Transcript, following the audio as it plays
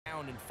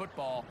ground in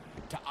football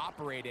to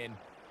operate in.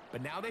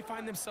 But now they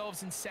find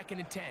themselves in 2nd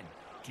and 10.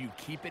 Do you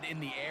keep it in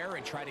the air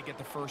and try to get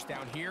the first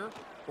down here?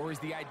 Or is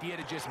the idea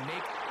to just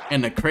make...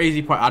 And the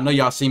crazy part, I know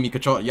y'all seen me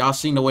control. Y'all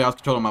seen the way I was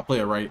controlling my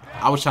player, right?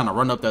 I was trying to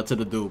run up there to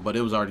the dude, but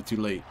it was already too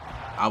late.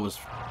 I was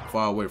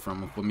far away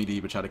from him for me to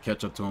even try to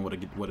catch up to him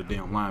with a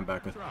damn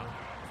linebacker.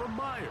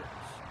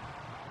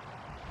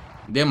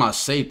 Then my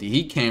safety,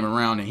 he came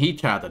around and he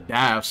tried to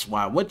dive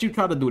swat. What you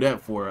try to do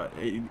that for?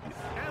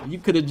 You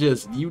could have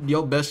just,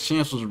 your best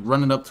chance was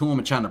running up to him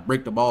and trying to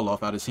break the ball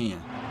off out his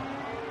hand.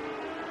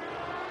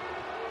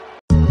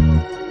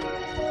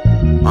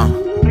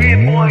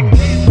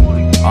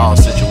 All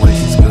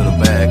situations, good or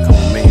bad, come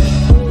with me.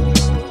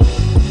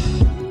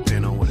 They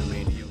know what it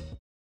mean to you.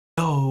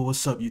 Yo,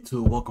 what's up,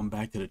 YouTube? Welcome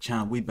back to the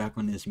channel. We back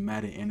on this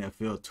Madden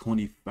NFL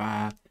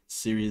 25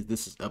 series.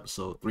 This is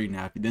episode 3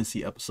 now. If you didn't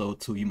see episode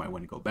 2, you might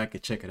want to go back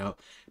and check it out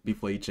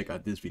before you check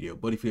out this video.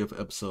 But if you have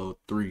episode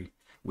 3,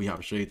 we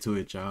hop straight to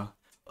it, y'all.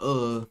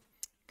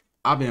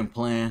 I've been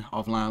playing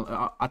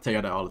offline. I tell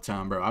y'all that all the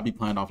time, bro. I be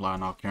playing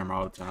offline, off camera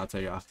all the time. I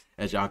tell y'all,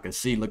 as y'all can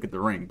see, look at the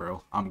rank,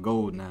 bro. I'm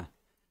gold now.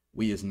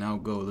 We is now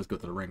gold. Let's go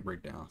to the rank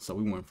breakdown. So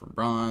we went from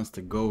bronze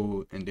to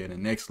gold, and then the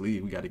next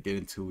league we got to get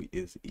into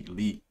is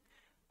elite.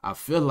 I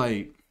feel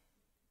like,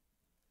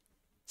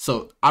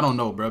 so I don't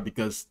know, bro,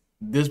 because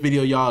this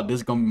video, y'all, this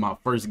is gonna be my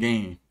first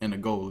game in the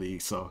gold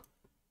league. So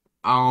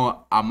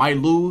I might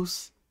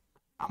lose,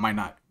 I might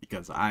not,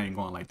 because I ain't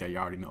going like that. You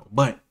already know.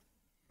 But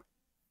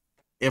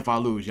if I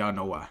lose, y'all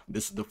know why.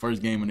 This is the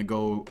first game in the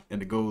gold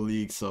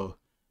league, so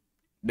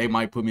they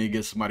might put me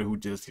against somebody who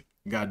just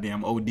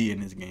goddamn OD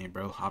in this game,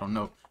 bro. I don't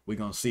know. We're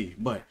gonna see.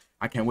 But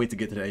I can't wait to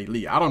get to the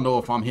elite. I don't know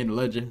if I'm hitting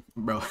legend,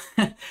 bro.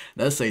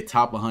 Let's say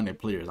top 100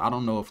 players. I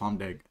don't know if I'm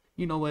that.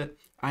 You know what?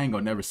 I ain't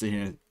gonna never sit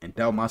here and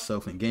doubt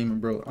myself in gaming,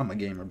 bro. I'm a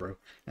gamer, bro,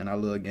 and I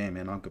love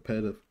gaming. I'm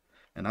competitive,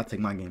 and I take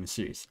my gaming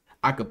serious.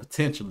 I could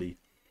potentially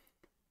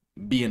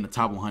be in the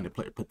top 100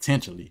 player.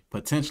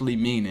 Potentially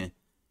meaning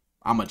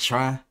I'm gonna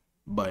try,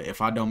 but if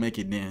I don't make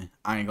it, then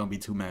I ain't gonna be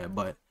too mad.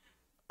 But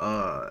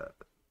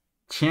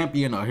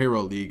champion or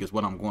hero league is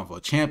what I'm going for.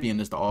 Champion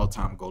is the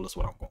all-time goal. That's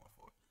what I'm going for.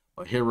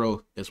 A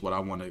hero is what I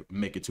want to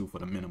make it to for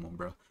the minimum,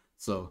 bro.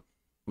 So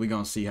we're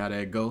gonna see how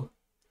that go.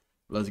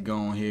 Let's go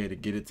on here to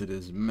get into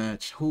this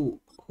match. Who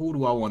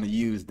do I want to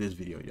use this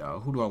video, y'all?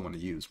 Who do I want to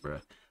use,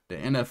 bro? The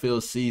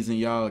NFL season,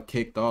 y'all,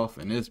 kicked off,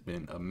 and it's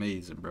been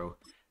amazing, bro.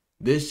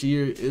 This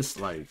year, it's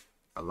like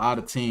a lot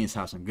of teams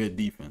have some good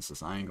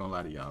defenses. I ain't gonna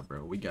lie to y'all,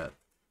 bro. We got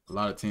a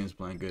lot of teams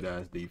playing good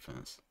ass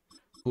defense.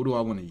 Who do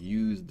I want to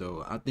use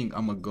though? I think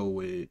I'm gonna go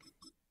with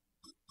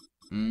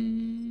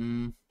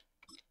I'm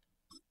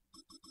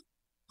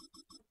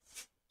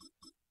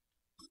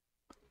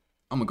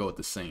gonna go with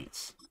the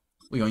Saints.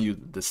 We gonna use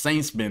the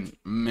Saints.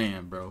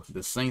 Man, bro,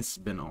 the Saints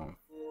been on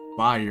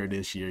fire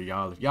this year,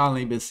 y'all. If y'all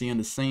ain't been seeing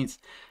the Saints,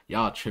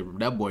 y'all tripping.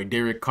 That boy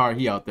Derek Carr,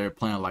 he out there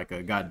playing like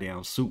a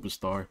goddamn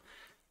superstar.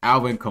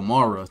 Alvin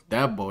Kamara,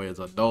 that boy is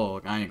a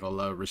dog. I ain't gonna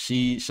lie.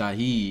 Rashid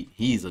Shaheed,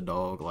 he's a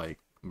dog. Like,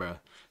 bro,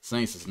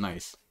 Saints is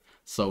nice.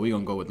 So we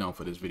gonna go with them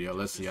for this video.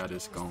 Let's see how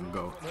this gonna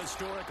go.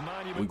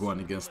 We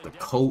going against the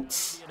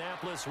Colts.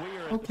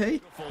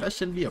 Okay, that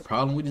shouldn't be a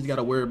problem. We just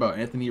gotta worry about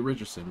Anthony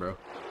Richardson, bro.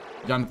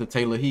 Jonathan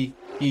Taylor, he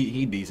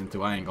decent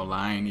too. I ain't gonna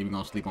lie. I ain't even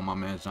gonna sleep on my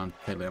man Jonathan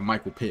Taylor. And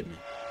Michael Pittman,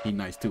 he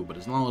nice too. But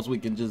as long as we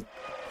can just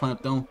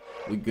plant them,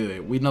 we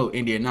good. We know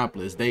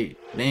Indianapolis, they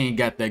ain't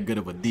got that good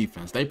of a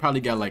defense. They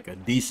probably got like a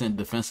decent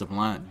defensive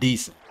line,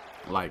 decent.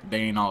 Like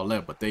they ain't all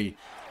that, but they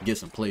get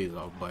some plays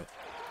off. But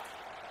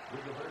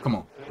come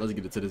on, let's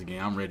get into this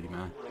game. I'm ready,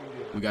 man.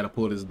 We gotta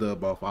pull this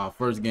dub off. Our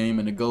first game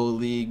in the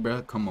gold league,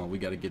 bro. Come on, we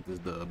gotta get this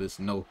dub. It's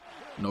no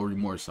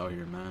remorse out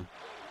here, man.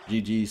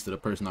 GG's to the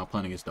person I'm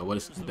playing against, though. What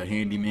is the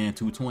handyman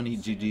 220?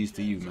 GG's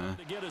to you, man.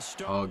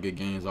 All good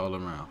games all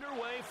around.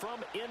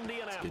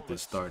 Let's get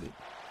this started.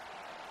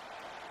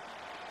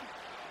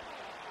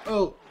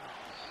 Oh,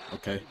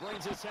 okay.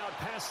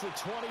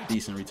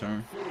 Decent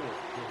return.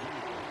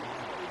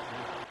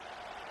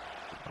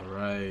 All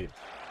right.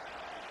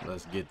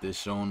 Let's get this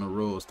show on the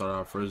road. Start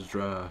our first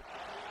drive.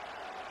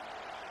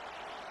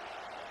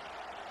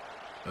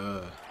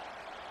 Yeah,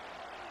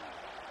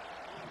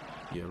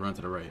 run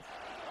to the right.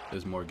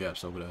 There's more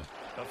gaps over there.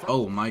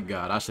 Oh my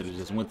God, I should have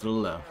just went to the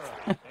left.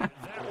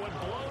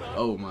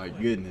 Oh my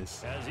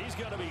goodness.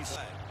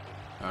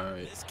 All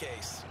right.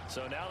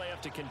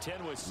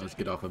 Let's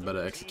get off a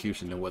better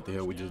execution than what the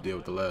hell we just did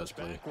with the last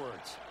play.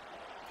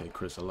 Okay,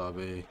 Chris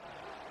Olave.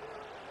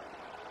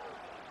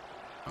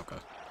 Okay.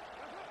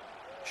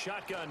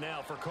 Shotgun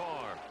now for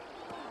Carr.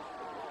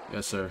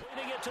 Yes, sir.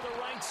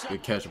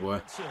 Good catch, boy.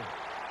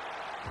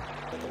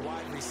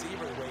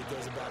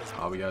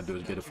 All we gotta do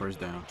is get a first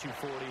down.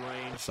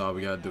 That's all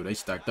we gotta do. They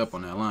stacked up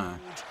on that line.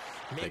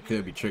 They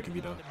could be tricking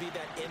me though.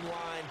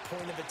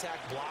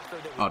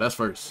 Oh, that's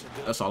first.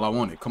 That's all I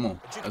wanted. Come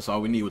on. That's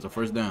all we need was a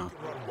first down.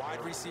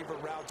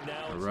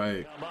 All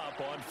right.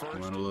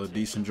 Run a little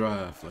decent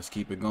drive. Let's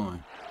keep it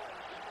going.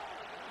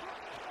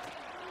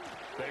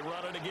 They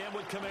run it again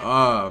with command.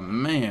 Oh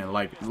man,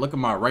 like look at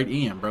my right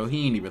end, bro.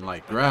 He ain't even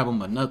like grab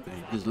him or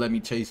nothing. Just let me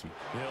chase me.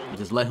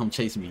 Just let him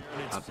chase me.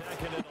 Second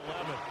and 11.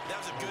 That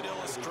was a good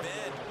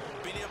illustration.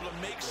 Being able to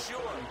make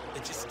sure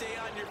that you stay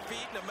on your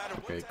feet no matter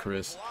what. Okay,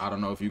 Chris. I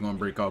don't know if you're gonna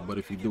break off, but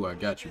if you do, I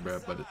got you, bro.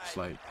 But it's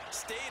like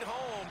Stayed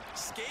home.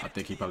 I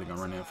think he probably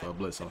gonna run in for a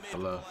blitz off the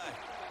left.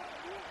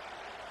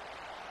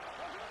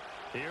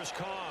 Here's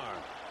Carr.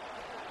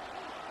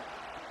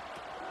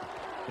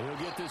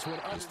 He'll get this one.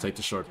 Let's take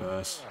the short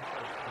pass.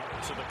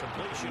 So the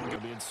completion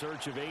could be in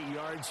search of 8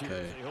 yards here.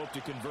 Okay. They hope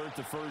to convert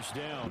the first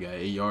down. We got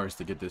 8 yards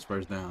to get this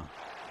first down.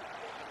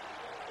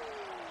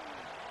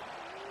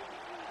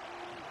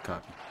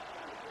 Copy.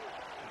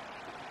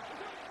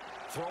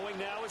 Throwing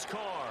now is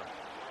Carr.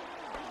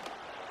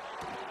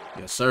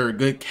 Yes, sir.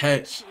 Good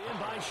catch. In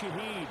by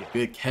Shaheed.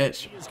 Good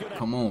catch.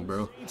 Come on,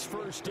 bro. Each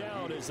first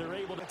down as they're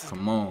able to.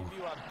 Come on.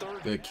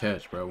 Good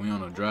catch, bro. We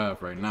on a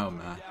drive right now,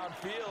 man.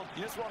 Downfield,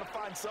 you just want to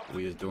find something.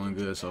 We is doing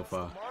good so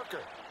far. Marker.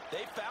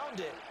 They found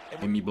it.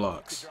 Give me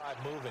blocks. Drive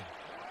moving.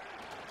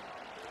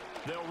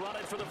 They'll run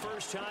it for the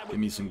first time. Give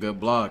me some good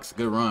blocks.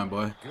 Good run,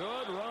 boy.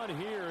 Good run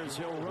here as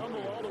he'll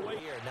rumble all the way.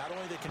 Here, not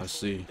only they control Let's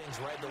see. things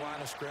right at the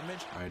line of scrimmage.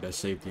 All right, that's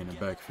safety in the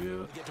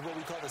backfield. Get to what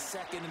we call the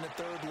second and the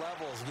third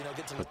levels. You know,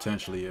 get to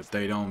Potentially, if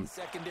they don't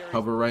secondary.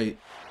 cover right,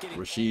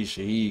 Rashid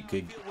Shaheed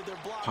could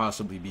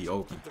possibly be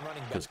open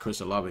because Chris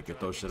Olave could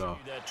throw shit off.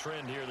 That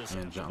trend here this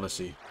And John, let's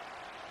see.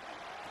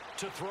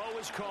 to throw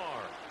his Carr.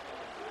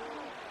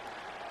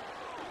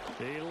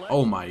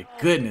 Oh my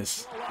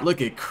goodness.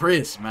 Look at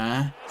Chris,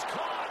 man.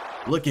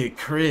 Look at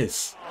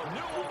Chris.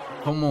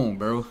 Come on,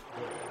 bro.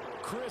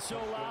 Chris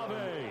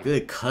Olave.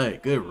 Good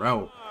cut. Good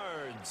route.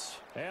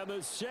 And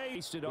the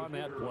safety on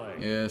that play.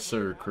 Yes,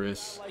 sir,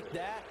 Chris. Like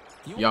that.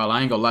 Y'all,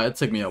 I ain't gonna lie. It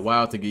took me a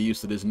while to get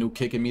used to this new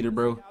kicking meter,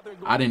 bro.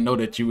 I didn't know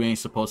that you ain't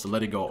supposed to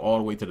let it go all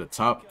the way to the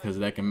top because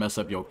that can mess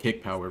up your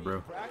kick power,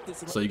 bro.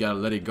 So you gotta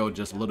let it go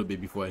just a little bit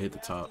before it hit the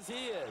top. He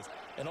is.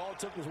 And all it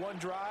took was one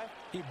drive.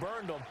 He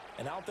burned them.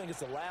 And I don't think it's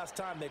the last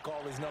time they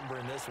call his number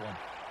in this one.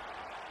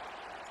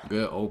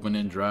 Good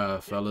opening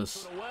drive,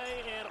 fellas.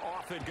 Away and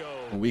off it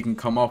goes. When we can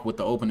come off with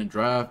the opening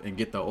drive and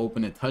get the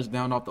opening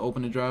touchdown off the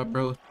opening drive,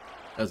 bro,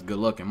 that's good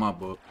luck in my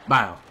book.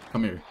 Bow.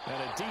 Come here. And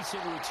a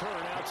decent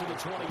return out to the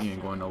 20. He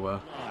ain't going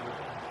nowhere.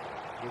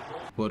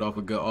 Pulled off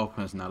a good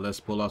offense. Now let's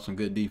pull off some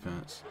good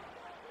defense.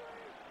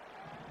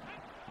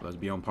 Let's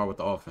be on par with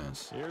the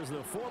offense. Here's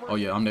the former Oh,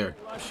 yeah, I'm there.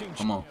 rushing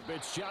Come on. champ.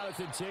 It's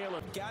Jonathan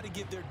Taylor. Got to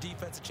give their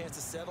defense a chance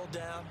to settle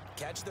down,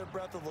 catch their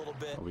breath a little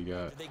bit. What we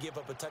got? They give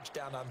up a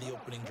touchdown on the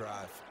opening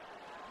drive.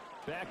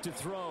 Back to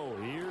throw.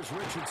 Here's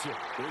Richardson.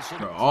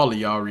 Bro, all of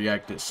y'all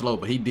reacted slow,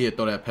 but he did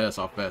throw that pass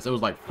off fast. There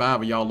was like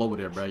 5 of y'all over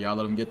there, bro. Y'all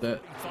let him get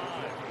that?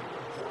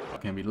 I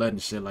can't be letting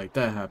shit like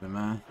that happen,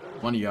 man.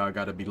 One of y'all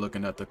got to be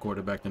looking at the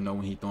quarterback to know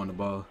when he throwing the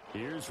ball.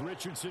 Here's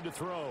Richardson to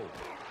throw.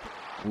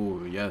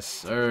 Ooh, yes,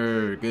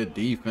 sir. Good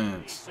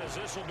defense. Says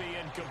this will be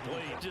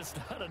incomplete. Just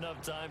not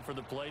enough time for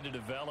the play to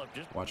develop.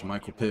 Just Watch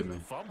Michael Pittman.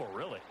 fumble,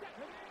 really.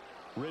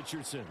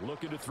 Richardson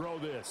looking to throw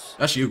this.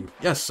 That's you.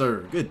 Yes,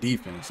 sir. Good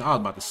defense. I was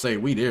about to say,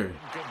 we there.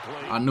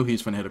 Incomplete. I knew he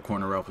was finna hit a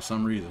corner route for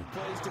some reason.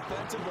 Plays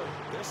defensively.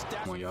 They're stacked.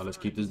 Come on, y'all. Let's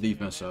keep this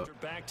defense up.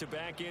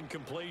 Back-to-back I'm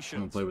incompletion.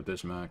 gonna play with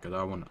this, man, because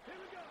I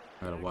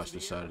gotta watch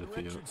this side of the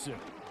field. Richardson.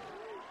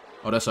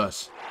 Oh, that's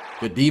us.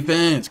 Good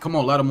defense. Come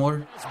on,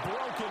 Lattimore. It's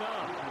broken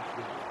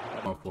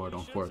up. On fourth,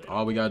 on fourth.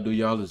 All we gotta do,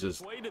 y'all, is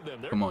just Persuaded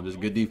them. come on, just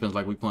good defense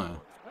like we playing.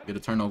 Get a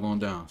turnover on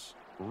downs.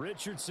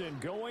 Richardson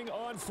going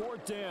on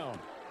fourth down.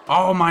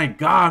 Oh my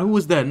God, who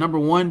was that? Number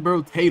 1,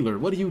 bro, Taylor.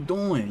 What are you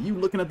doing? You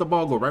looking at the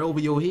ball go right over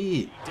your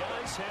head.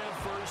 Does have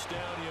first down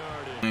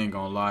yardage. I ain't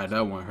gonna lie,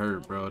 that one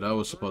hurt, bro. That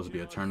was supposed to be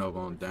a turnover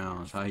on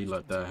downs. How he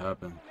let that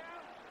happen?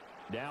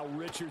 Now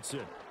Richardson.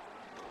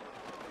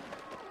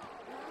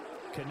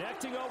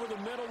 Connecting over the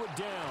middle with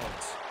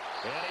Downs.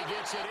 And he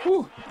gets it in.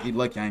 Whew. He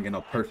lucky I ain't get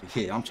no perfect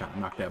hit. I'm trying to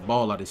knock that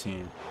ball out his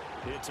hand.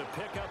 It's a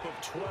pickup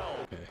of 12.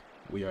 Okay,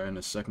 we are in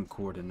the second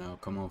quarter now.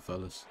 Come on,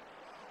 fellas.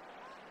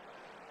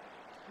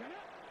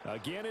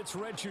 Again, it's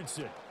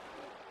Richardson.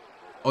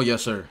 Oh,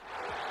 yes, sir.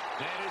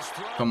 And his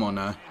throw Come on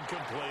now.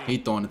 incomplete. He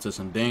throwing into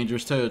some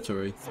dangerous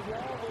territory. The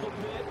wall a little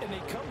bit, and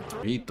they come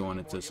through. He throwing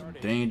into some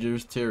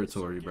dangerous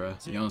territory, bro.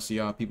 You don't see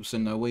all people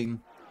sitting there waiting?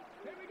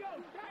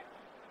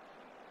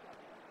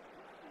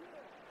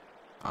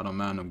 I don't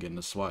mind them getting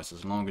the swats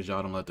as long as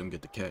y'all don't let them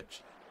get the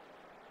catch.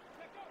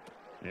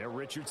 Yeah,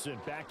 Richardson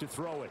back to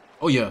throw it.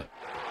 Oh, yeah.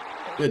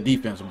 Good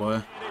defense, boy.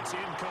 And it's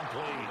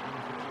incomplete.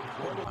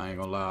 I ain't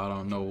gonna lie. I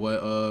don't know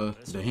what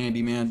the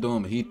handyman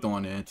doing, but he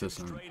throwing it into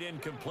some. Straight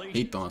incomplete.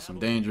 He throwing some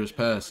dangerous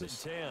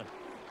passes. 10.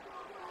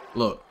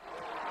 Look.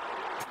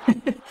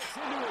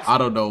 I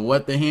don't know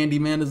what the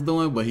handyman is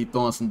doing, but he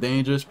throwing some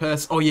dangerous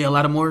passes. Oh, yeah,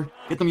 Lattimore.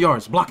 Get them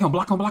yards. Block him,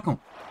 block him, block him.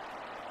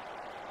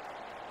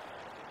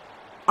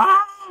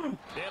 Ah! And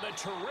a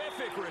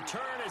terrific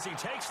return as he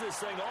takes this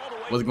thing all the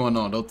way. What's going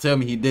on? Don't tell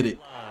me he did it.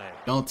 line.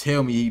 Don't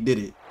tell me he did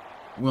it.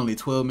 We're only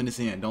 12 minutes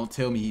in. Don't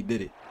tell me he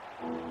did it.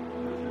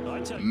 A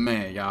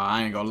Man, y'all,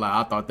 I ain't gonna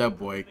lie. I thought that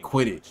boy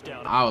quit it.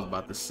 I was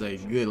about to say,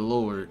 good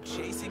Lord.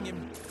 Chasing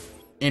him.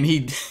 And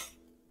he...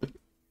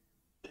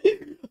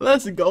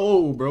 Let's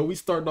go, bro. We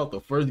started off the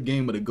first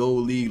game of the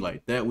Gold League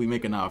like that. We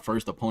making our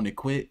first opponent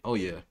quit. Oh,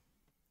 yeah.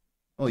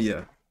 Oh,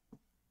 yeah.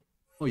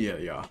 Oh, yeah,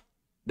 y'all.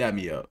 Dab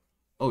me up.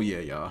 Oh, yeah,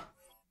 y'all.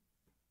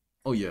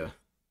 Oh, yeah.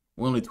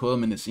 We're only 12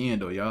 minutes in,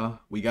 though, y'all.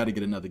 We got to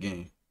get another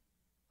game.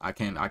 I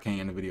can't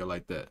end the video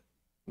like that.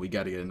 We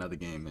got to get another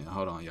game, man.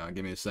 Hold on, y'all.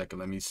 Give me a second.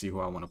 Let me see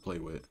who I want to play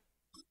with.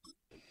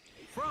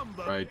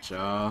 Right,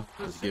 y'all.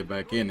 Let's get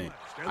back in it.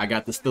 I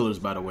got the Steelers,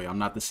 by the way. I'm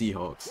not the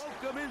Seahawks.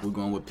 We're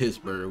going with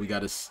Pittsburgh. We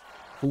got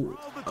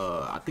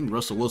I think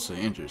Russell Wilson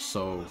injured,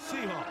 so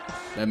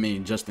that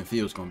means Justin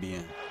Fields gonna be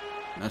in.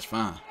 And that's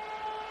fine.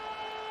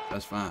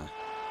 That's fine.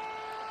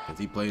 Cause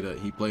he played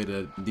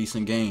a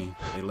decent game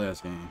their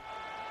last game.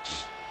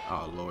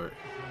 Oh Lord,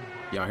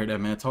 y'all hear that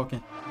man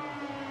talking?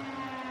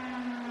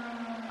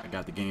 I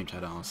got the game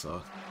chat on,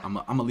 so I'm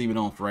gonna leave it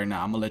on for right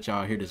now. I'm gonna let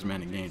y'all hear this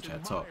man in game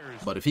chat talk.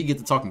 But if he get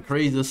to talking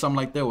crazy or something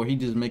like that, where he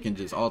just making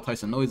just all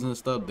types of noises and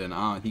stuff, then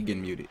he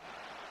getting muted.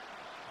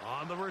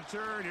 On the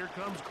return, here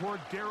comes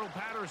Cordero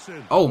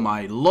Patterson. Oh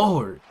my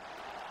Lord.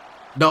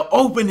 The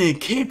opening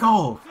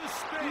kickoff.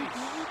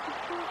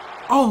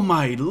 Oh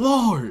my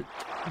Lord.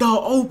 The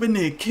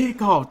opening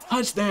kickoff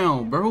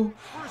touchdown, bro.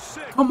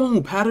 Come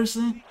on,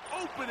 Patterson.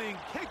 Opening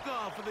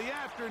kickoff of the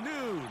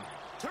afternoon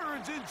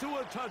turns into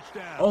a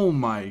touchdown. Oh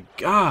my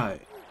God.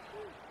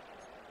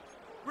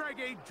 Greg,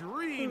 a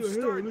dream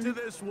start to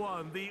this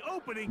one. The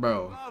opening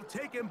kickoff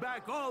taking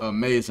back all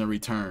amazing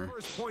return.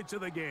 First points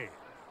of the game.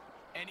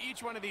 And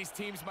each one of these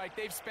teams, Mike,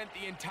 they've spent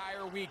the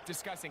entire week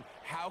discussing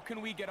how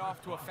can we get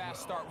off to a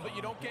fast start. Well,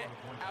 you don't get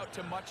out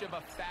to much of a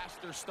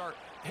faster start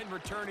than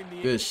returning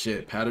the good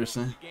shit,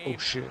 Patterson. Oh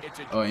shit.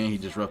 Oh, and he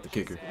just roughed the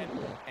kicker.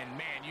 And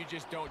man, you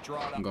just don't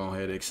draw it up. I'm going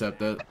ahead and accept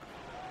that.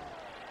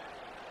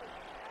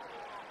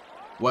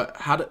 What?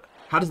 How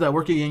does that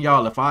work again,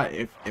 y'all?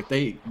 If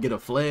they get a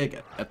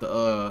flag at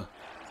the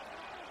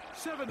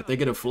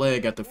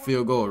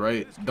field goal,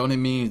 right? Don't it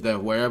mean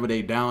that wherever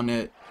they down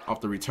at off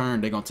the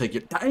return, they're gonna take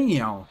it?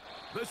 Damn.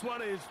 This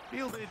one is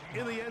fielded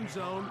in the end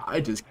zone.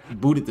 I just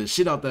booted the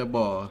shit out that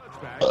ball.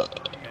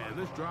 And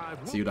this drive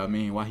see what I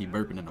mean? Why he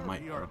burping in the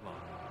mic, bro?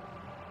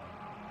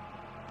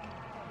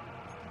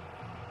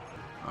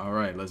 All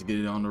right, let's get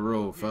it on the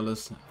road,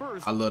 fellas.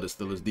 I love the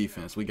Steelers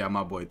defense. We got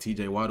my boy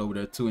TJ Watt over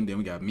there too, and then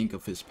we got Minka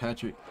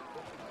Fitzpatrick.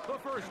 The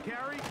first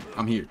carry,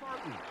 I'm here.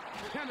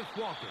 Kenneth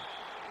Walker.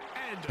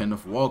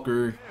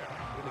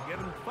 Gonna get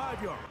him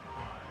 5 yards.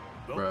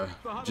 Bruh,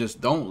 just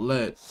don't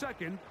let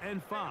 2nd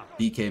and 5.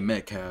 DK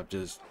Metcalf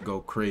just go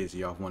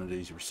crazy off one of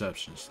these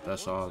receptions.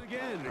 That's all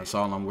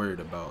I'm worried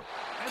about.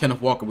 Kenneth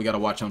Walker, we got to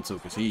watch him too,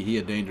 because he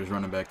a dangerous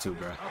running back too,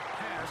 bruh.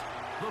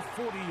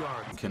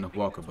 Kenneth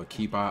Walker, but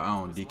keep our eye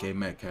on DK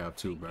Metcalf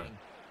too, bruh.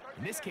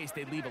 In this case,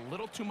 they leave a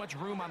little too much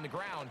room on the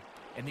ground,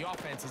 and the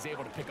offense is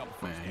able to pick up a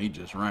first. Man, he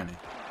just running.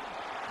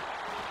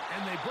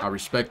 I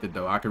respect it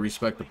though. I can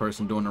respect the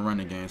person doing the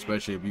running game,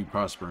 especially if you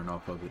prospering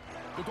off of it.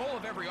 The goal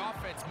of every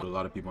offense. But a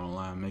lot of people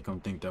online make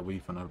them think that we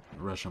finna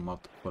rush him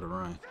up for the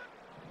run.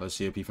 Let's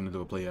see if he finna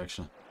do a play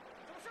action.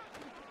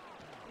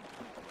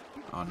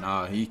 Oh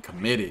nah, he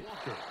committed.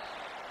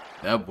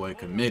 That boy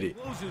committed.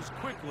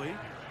 Quickly.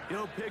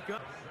 He'll pick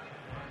up.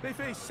 They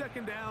face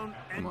 2nd down.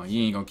 Come on,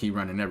 you ain't gonna keep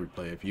running every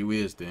play. If you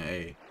is, then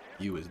hey,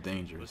 you is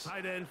dangerous.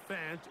 Tight end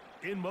Fant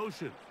in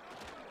motion.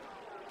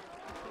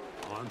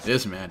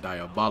 This man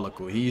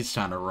diabolical. He's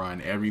trying to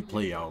run every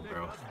play out,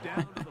 bro.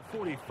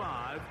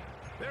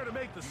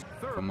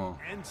 Come on.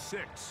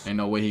 Ain't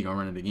no way he gonna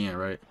run it again,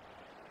 right?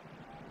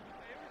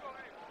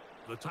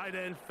 The tight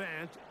end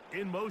Fant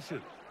in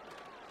motion.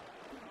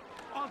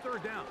 On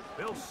 3rd down,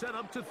 they'll set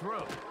up to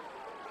throw.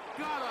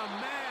 Got a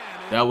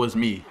man. That was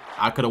me.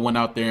 I could have went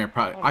out there and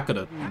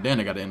probably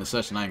then I got the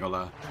interception. I ain't gonna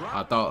lie.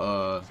 I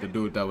thought the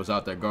dude that was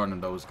out there guarding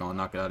him though was gonna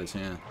knock it out of his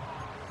hand.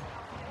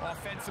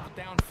 Offensive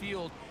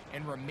downfield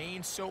and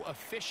remain so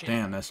efficient.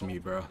 Damn, that's me,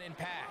 bro.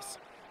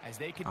 As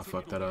they I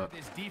fucked that up.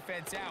 This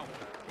defense out,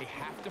 they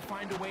have to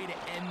find a way to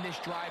end this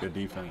drive. Good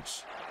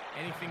defense.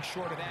 Anything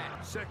short of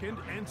that. 2nd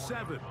and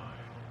 7.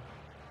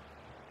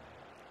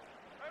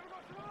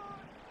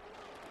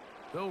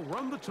 They'll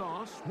run the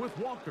toss with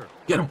Walker.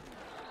 Get him.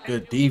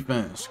 Good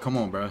defense. Come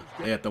on, bro.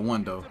 They at the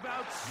one though.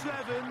 About 7,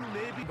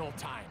 maybe.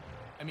 Time.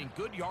 I mean,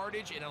 good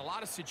yardage, and in a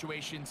lot of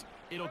situations,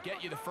 it'll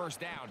get you the first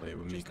down. Play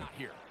with Just not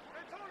here.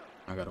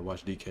 I gotta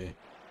watch DK.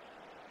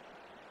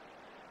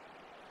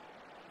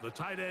 The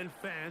tight end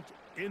Fant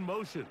in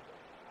motion.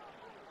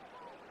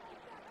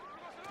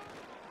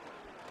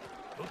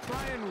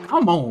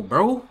 Come on,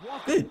 bro.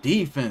 Good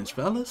defense,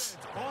 fellas.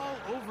 All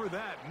over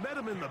that. Met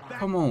him in the back.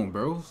 Come on,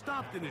 bro.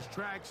 Stopped in his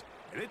tracks,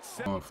 and it's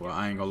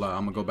I ain't gonna lie.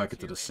 I'm gonna go back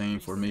into the same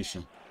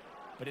formation.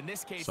 But in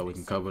this case, so we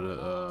can cover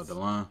the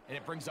line. And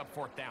it brings up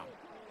 4th down.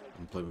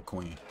 And play with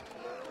Queen.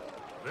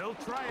 They'll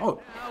try it now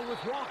with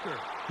Walker.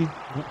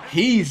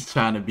 He's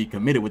trying to be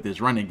committed with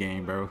this running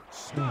game, bro.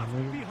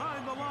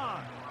 Behind the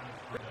line.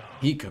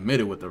 He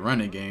committed with the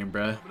running game,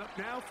 bruh. Coming up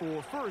now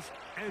for first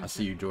and I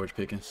see you, George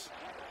Pickens.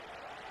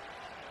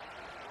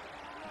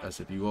 That's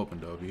if you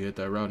open, though. If you hit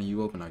that route and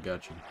you open, I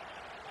got you.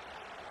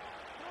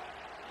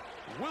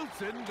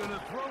 Wilson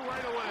gonna throw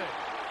right away.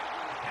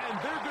 And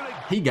they're gonna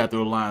He got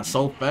through the line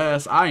so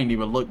fast, I ain't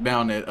even looked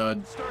down at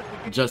start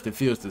the Justin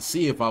Fields to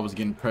see if I was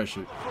getting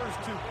pressured.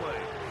 first two plays.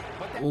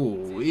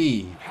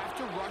 Ooh-wee. Have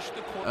to rush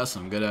the quarterback. That's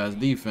some good-ass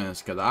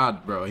defense, because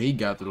bro, he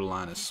got through the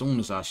line as soon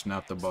as I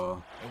snapped the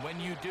ball. And when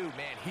you do,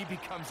 man, he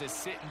becomes a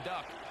sitting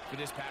duck for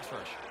this pass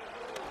rush.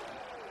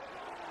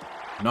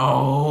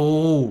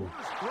 No.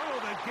 First throw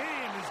of the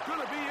game is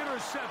gonna be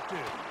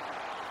intercepted.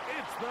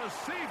 It's the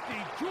safety,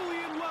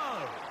 Julian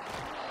Love.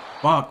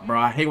 Fuck, bro.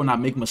 I hate when I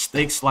make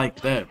mistakes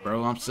like that,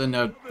 bro. I'm sitting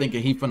there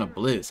thinking he finna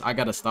blitz. I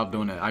gotta stop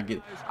doing that. I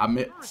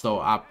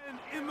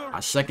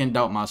second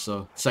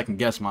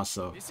guess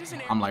myself.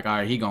 I'm like, all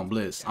right, he gonna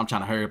blitz. I'm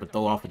trying to hurry up and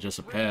throw off of just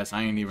a pass.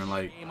 I ain't even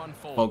like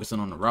focusing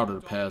on the route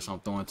of the pass I'm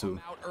throwing to.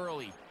 Out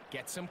early,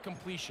 get some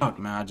completion. Fuck,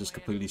 man, I just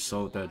completely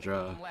sold that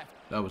drive.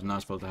 That was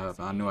not supposed to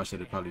happen. I knew I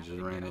should have probably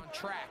just ran it.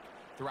 Track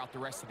throughout the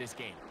rest of this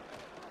game.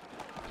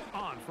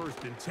 On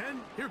first and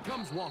 10, here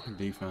comes Walker.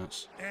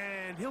 Defense.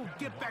 And he'll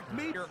get back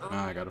maybe.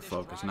 Now I gotta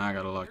focus. Now I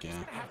gotta lock in. He's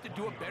gonna have to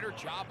do a better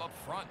job up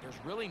front. There's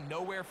really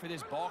nowhere for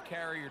this ball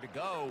carrier to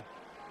go.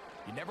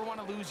 You never want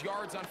to lose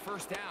yards on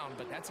first down,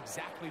 but that's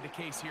exactly the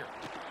case here.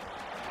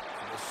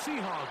 The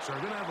Seahawks are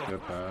gonna have a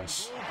Good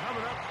pass.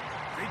 coming up.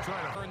 They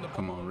try to Turn the ball.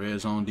 Come on, red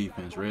zone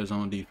defense. Red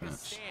zone defense.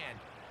 Stand.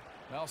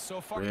 Well,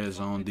 so far, Red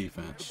zone the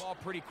defense. ball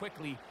pretty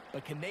quickly,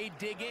 but can they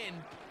dig in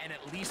and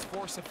at least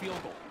force a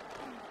field goal?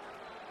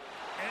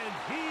 and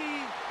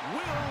he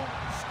will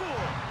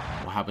score.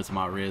 What happens to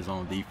my red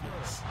zone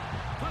defense?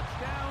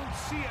 Touchdown,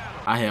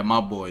 Seattle. I had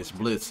my boys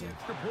blitzing,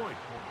 Extra point.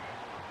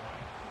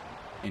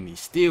 and he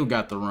still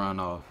got the run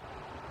off.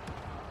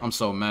 I'm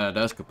so mad.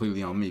 That's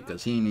completely on me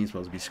because he ain't even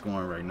supposed to be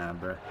scoring right now,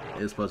 bro.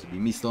 It's supposed to be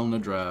me stealing the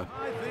drive.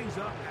 Tie things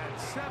up at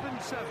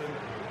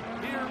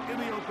 7-7 here in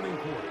the opening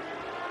quarter.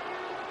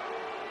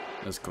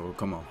 That's cool.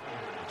 Come on.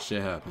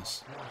 Shit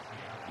happens.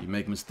 You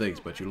make mistakes,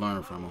 but you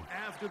learn from them.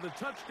 After the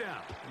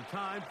touchdown, and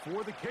time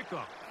for the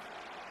kickoff.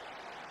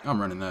 I'm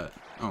running that.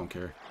 I don't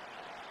care.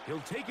 He'll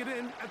take it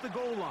in at the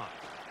goal line.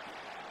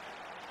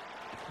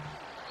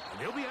 And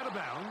he'll be out of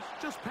bounds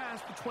just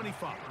past the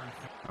 25.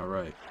 All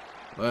right.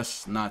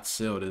 Let's not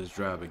seal this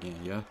drive again,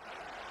 yeah?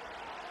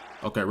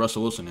 Okay,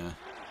 Russell Wilson in.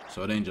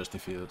 So it ain't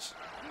Justin Fields.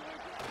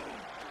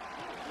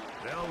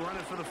 They'll run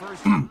it for the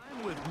first time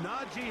with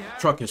Najee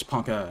Harris. Truck his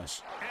punk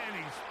ass. And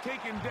he's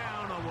taken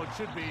down on what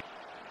should be.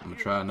 I'm going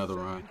to try another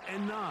run.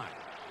 And 9.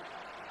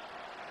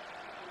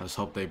 Let's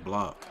hope they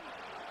block.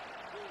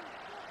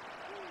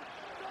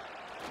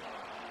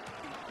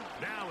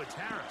 Now it's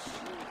Harris.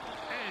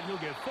 And he'll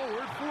get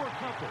forward for a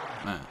couple.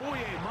 Man.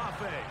 Boye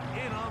Mafe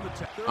in on the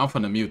tap. I'm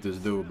finna mute this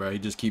dude, bro. He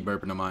just keep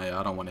burping in my ear.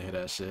 I don't want to hear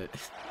that shit.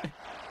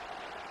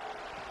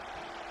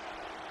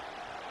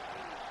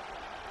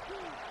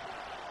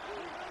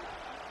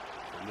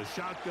 From the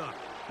shotgun,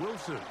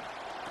 Wilson.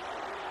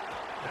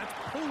 That's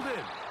pulled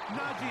in.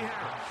 Najee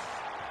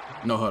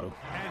Harris. No huddle.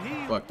 And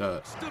he Fuck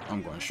that.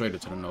 I'm going straight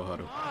into the no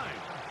huddle. line.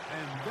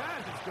 And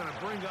that is going to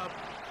bring up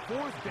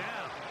 4th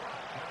down.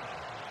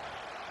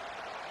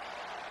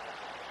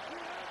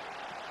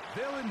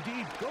 They'll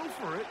indeed go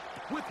for it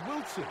with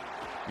Wilson.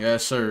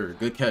 Yes, sir.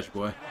 Good catch,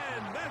 boy.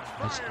 And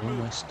that's fire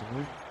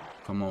move.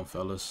 Come on,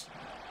 fellas.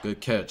 Good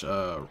catch.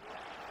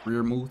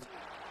 Rear move.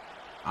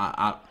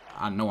 I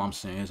know I'm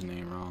saying his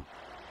name wrong.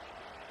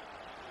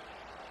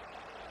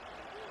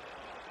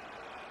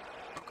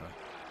 Okay.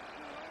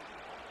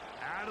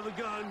 Out of the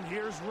gun,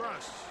 here's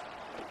Russ.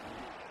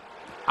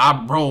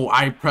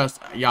 I pressed.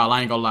 Y'all,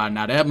 I ain't gonna lie.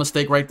 Now that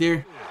mistake right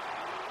there.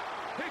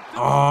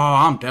 Oh,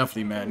 I'm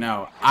definitely mad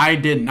now. I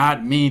did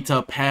not mean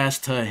to pass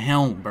to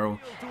him, bro.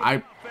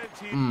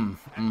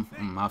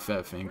 My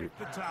fat finger.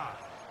 The tie.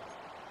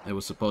 It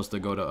was supposed to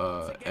go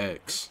to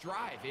X.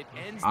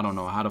 I don't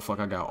know how the fuck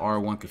I got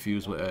R1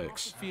 confused with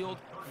X. Field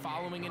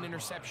following an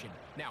interception.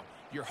 Now,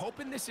 you're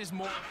hoping this is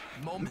more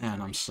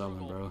Man, I'm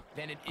selling, bro.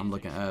 than it I'm is.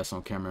 looking ass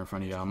on camera in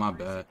front of y'all. My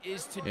bad.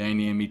 Is to It ain't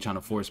even me trying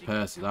to force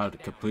passes. I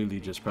completely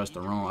just pressed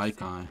the wrong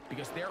icon.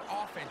 because their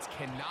offense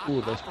cannot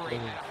operate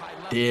at a high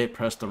level Did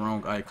press the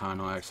wrong icon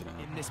on accident.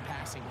 in this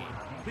passing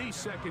game. The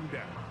second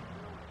down.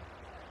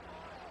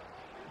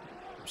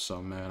 I'm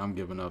so mad. I'm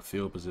giving up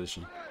field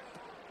position.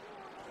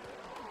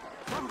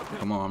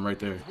 Come on, I'm right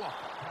there.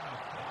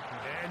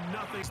 And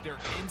nothing. Their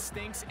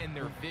instincts and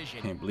their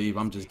vision. Can't believe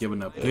I'm just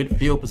giving up good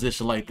field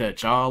position like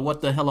that, y'all.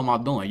 What the hell am I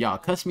doing? Y'all,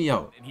 cuss me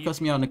out.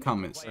 Cuss me out in the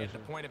comments. At the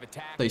point of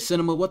attack. Say,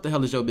 Cinema, what the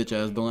hell is your bitch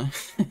ass doing?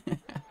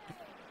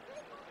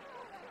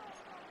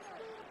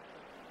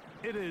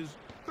 It is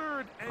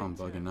 3rd and I'm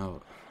bugging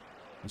out.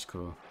 That's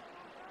cool.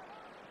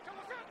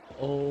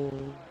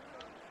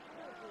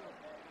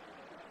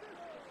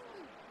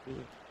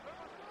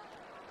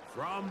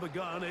 from the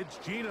gun, it's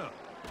Gina.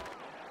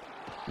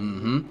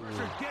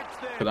 Because Gets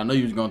there. I know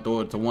you was going to throw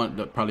it to one,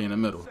 probably in the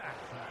middle.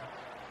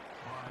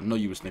 I know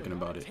you was thinking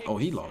about it. Oh,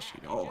 he lost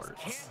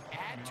yards.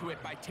 Can't add to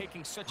it by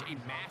taking such a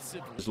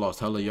massive. Just lost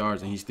hella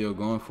yards and he's still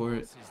going for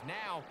it.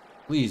 Now,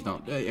 Please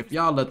don't. Hey, if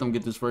y'all let them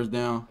get this first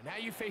down, now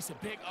you face a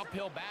big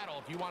uphill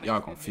battle if you want. y'all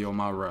gonna feel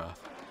my wrath.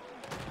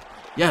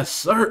 Yes,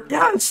 sir.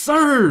 Yes,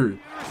 sir.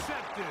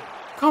 Intercepted.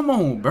 Come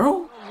on,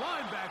 bro.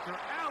 Linebacker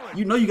Allen.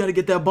 You know you got to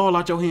get that ball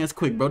out your hands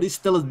quick, bro. This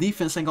Steelers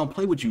defense ain't gonna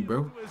play with you,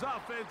 bro. His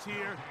offense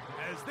here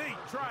as they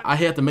try. I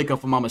had to make up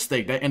for my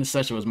mistake. That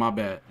interception was my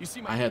bad. You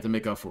see I had to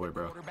make up for it,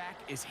 bro. Quarterback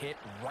is hit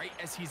right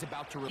as he's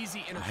about to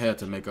easy I had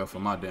to make up for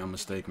my damn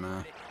mistake,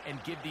 man.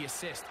 and give the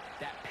assist.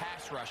 That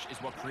pass rush is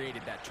what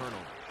created that turnover.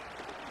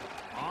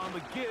 On the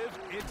give,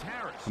 it's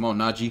Harris. Come on,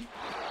 Najee.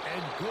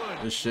 And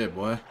good Good shit,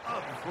 boy.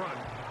 up front,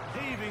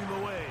 paving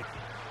the way.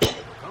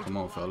 Come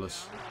on,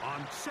 fellas.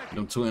 On second,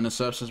 Them 2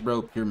 interceptions,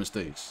 bro, pure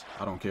mistakes.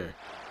 I don't care.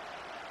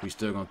 We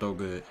still gonna throw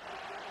good.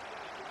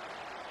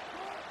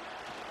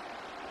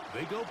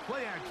 they go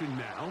play action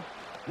now.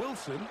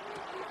 Wilson.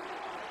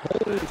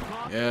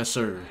 Yes,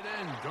 sir.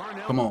 And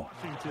Darnell Come on.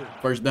 Washington.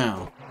 First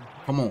down.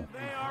 Come on.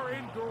 They are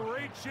in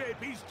great shape.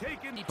 He's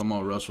taken. Come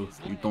on, Russell.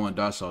 You throwing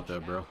dice out there,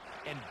 bro.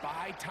 And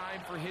buy time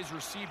for his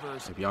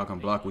receivers. If y'all can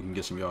block, we can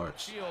get some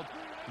yards. Field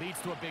leads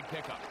to a big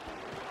pickup.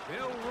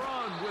 They'll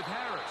run with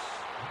Harris.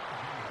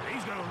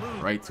 He's going to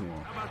lose. Right to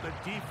him. How about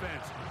the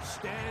defense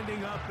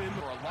standing up in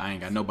the... I ain't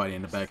got nobody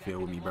in the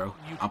backfield with me, bro.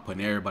 I'm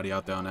putting everybody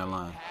out there on that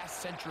line.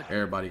 Pass-centric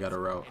Everybody got a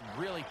route.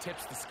 and really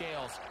tips the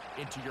scales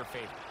into your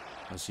favor.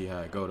 Let's see how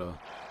it go, though.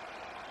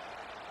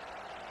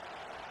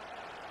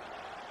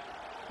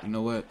 You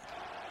know what?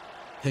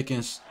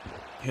 Pickens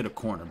hit a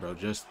corner, bro.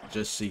 Just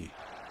see.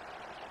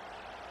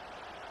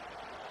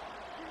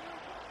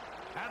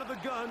 Out of the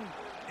gun,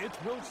 it's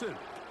Wilson.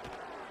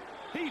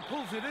 He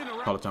pulls it in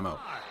around. Call a timeout.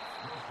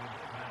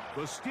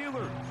 The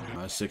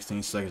Steelers.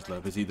 16 seconds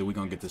left. It's either we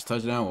gonna get this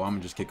touchdown or I'm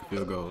gonna just kick a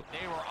field goal.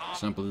 They were off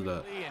Simple as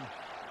that. and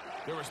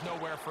there was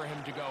nowhere for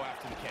him to go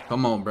after the kick.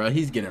 Come on, bro.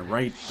 He's getting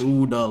right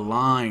through the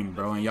line,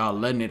 bro, and y'all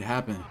letting it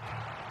happen.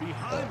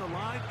 Behind the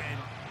line, and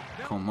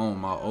Come on,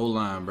 my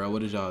O-line, bro.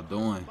 What is y'all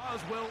doing?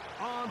 Boswell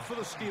on for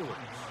the Steelers.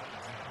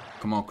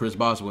 Come on, Chris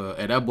Boswell.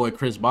 Hey, that boy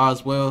Chris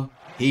Boswell,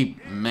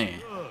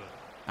 man,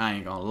 I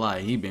ain't gonna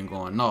lie. He been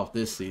going off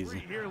this season.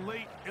 Here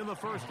late in the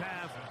first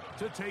half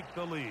to take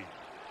the lead.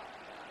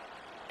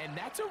 And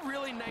that's a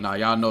really nice. Nah,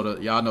 y'all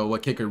know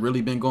what kicker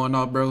really been going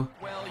off, bro?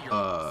 Well,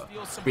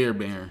 you're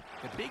Spearbear,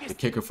 the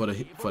kicker for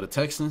the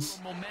Texans,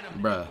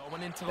 bruh.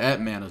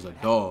 That man is a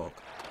dog.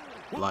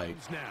 Like,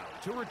 Now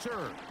to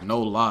return.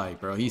 no lie,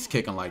 bro. He's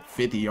kicking like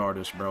 50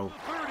 yarders, bro,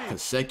 30.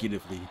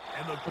 consecutively.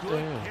 And the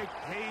good kick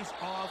pays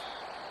off.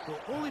 They'll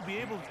only be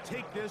able to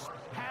take this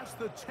past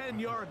the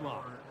 10-yard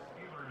line.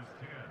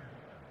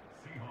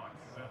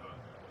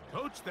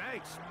 Coach,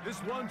 thanks.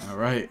 This one's All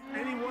right,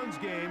 anyone's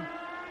game.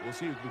 We'll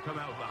see who can come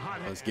out with the hot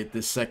hand. let's get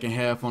this second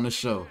half on the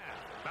show.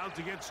 About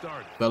to get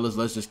started. Fellas,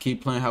 let's just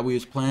keep playing how we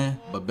was playing,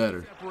 but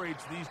better.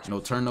 Separates these two. No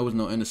turnovers,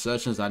 no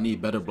interceptions. I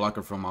need better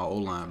blocker from our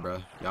O-line,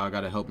 bro. Y'all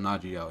got to help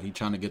Najee out. He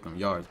trying to get them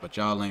yards, but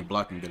y'all ain't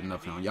blocking good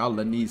enough now. Y'all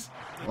letting these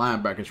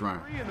linebackers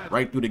run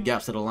right through the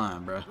gaps of the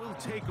line, bro. Will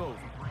take over.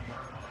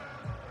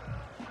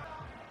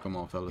 Come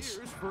on, fellas.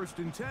 Here's first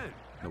and 10.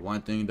 The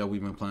one thing that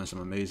we've been playing some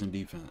amazing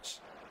defense.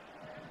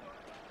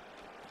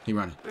 He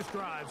running. This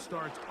drive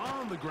starts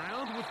on the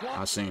ground with I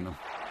one. seen him.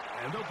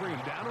 And they'll bring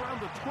him down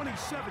around the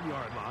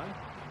 27-yard line.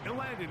 And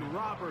landed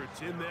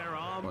Roberts in there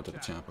on Going to the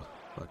Tampa.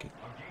 Fuck it.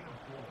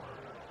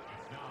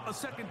 a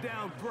second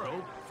down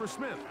throw for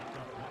Smith.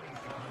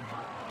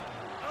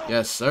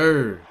 Yes,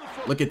 sir.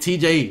 Look at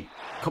TJ.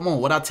 Come on,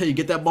 what I tell you,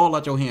 get that ball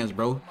out your hands,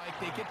 bro. Mike,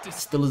 they get to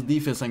Steelers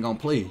defense ain't gonna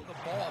play. the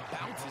ball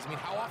bounces. I mean,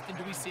 how often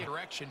do we see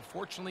direction?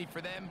 Fortunately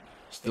for them,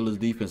 Steelers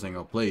defense ain't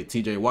gonna play.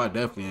 TJ Watt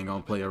definitely ain't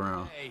gonna play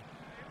around. hey,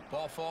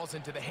 ball falls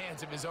into the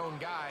hands of his own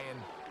guy, and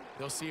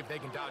they'll see if they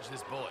can dodge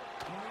this bullet.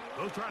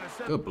 They'll try to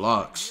set Good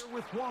blocks. here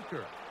with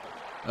Walker.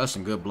 That's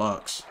some good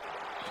blocks.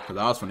 Because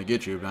I was going to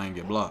get you if I didn't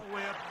get blocked.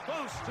 Way up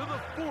close to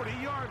the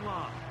 40-yard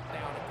line.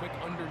 Down a quick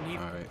underneath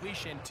All right.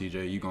 completion.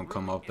 TJ, you going to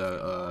come off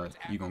that,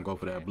 you going to go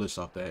for that blitz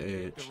off that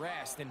The edge.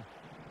 rest, and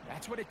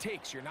that's what it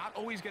takes. You're not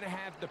always going to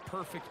have the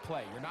perfect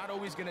play. You're not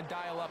always going to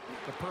dial up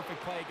the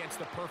perfect play against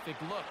the perfect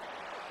look.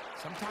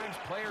 Sometimes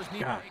players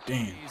need God to make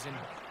damn. plays, and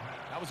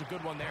that was a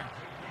good one there.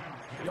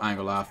 I ain't going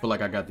to lie. I feel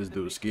like I got this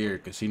dude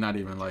scared because he not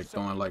even like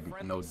throwing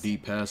like no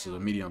deep passes or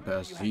medium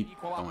passes. He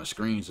throwing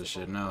screens and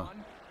shit now.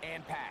 Run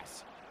and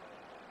pass.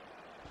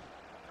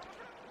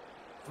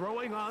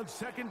 Throwing on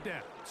second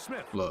down.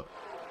 Smith. Look,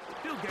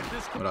 He'll get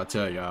this. what I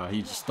tell y'all,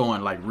 he's just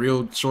throwing like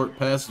real short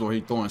passes or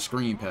he throwing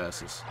screen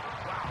passes.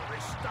 Wow, they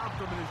stopped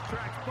him in his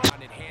tracks. But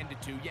On it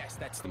handed to, yes,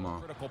 that's the Come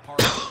on. critical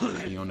part.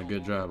 He on a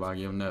good drive. I'll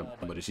give him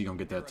that. But is he going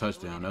to get that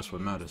touchdown? That's what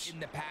matters. In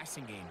the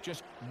passing game,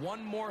 just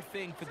one more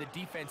thing for the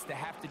defense to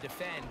have to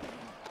defend.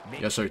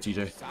 Make Yes, sir,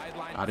 TJ.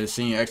 sideline I just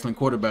seen excellent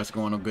quarterbacks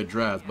going on good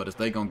drives, but if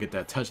they going to get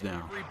that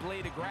touchdown. every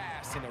blade of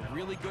grass and a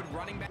really good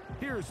running back.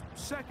 here's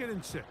second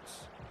and 6.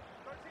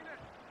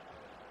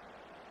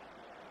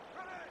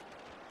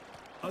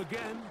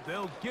 Again,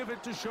 they'll give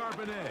it to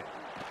Charbonnet.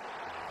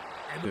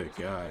 Good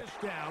God.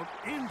 Down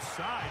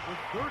inside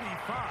with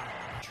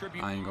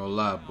 35. I ain't gonna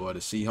lie, boy. The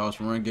Seahawks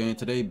run game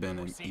today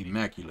been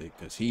immaculate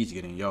because he's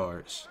getting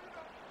yards.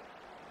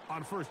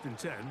 On 1st and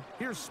 10,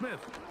 here's Smith.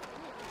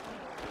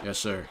 Yes,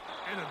 sir.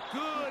 And a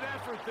good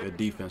effort there. Good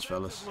defense,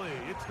 fellas.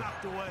 It's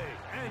knocked away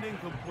and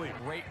incomplete.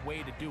 Great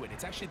way to do it.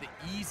 It's actually the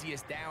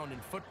easiest down in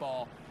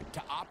football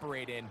to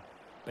operate in.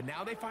 But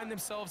now they find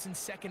themselves in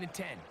 2nd and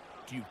 10.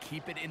 Do you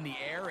keep it in the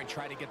air and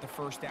try to get the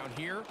first down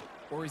here?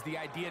 Or is the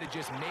idea to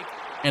just make...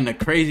 And the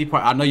crazy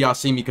part, I know y'all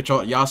seen me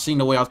control. Y'all seen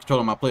the way I was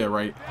controlling my player,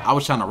 right? I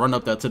was trying to run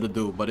up there to the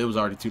dude, but it was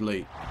already too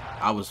late.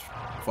 I was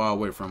far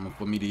away from him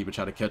for me to even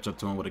try to catch up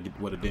to him with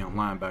a damn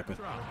linebacker.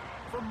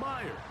 From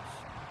Myers.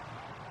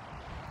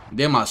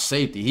 Then my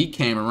safety, he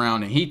came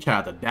around and he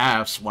tried to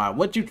dive swat.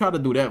 What you try to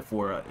do that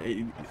for?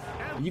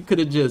 You could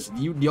have just,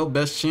 your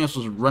best chance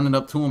was running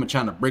up to him and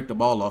trying to break the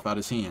ball off out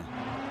his hand.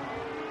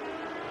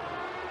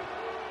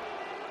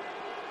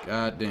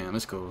 God damn,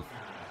 it's cool.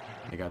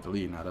 They got the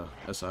lead now, though.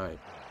 That's all right.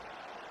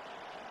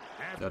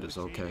 That is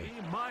okay.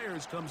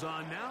 Myers comes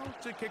on now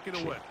to kick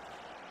it away.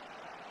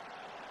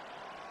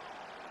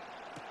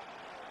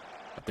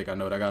 I think I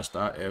know what I got to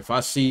start. If I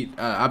see,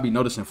 I'll be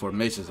noticing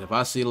formations. If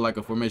I see like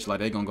a formation like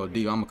they going to go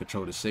deep, I'm going to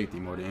control the safety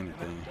more than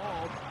anything.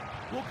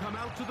 Will come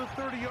out to the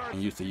 30-yard.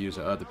 And used to use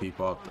other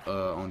people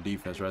on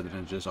defense rather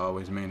than just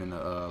always maining the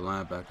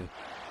linebacker.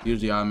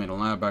 Usually I main a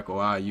linebacker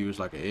or I use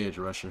like an edge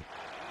rusher.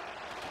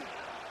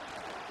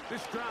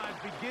 This drive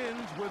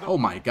begins with oh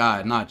my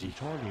God, Najee.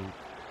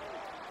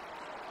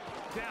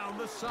 Down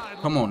the side.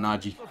 Come on,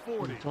 Najee.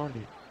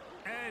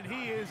 And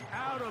he is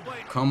out of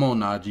play. Come on,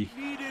 Najee.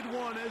 Needed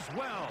one as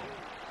well.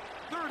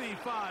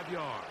 35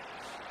 yards.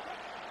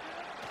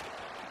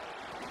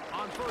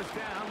 On 1st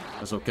down.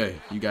 That's okay.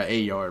 You got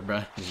 8 yards,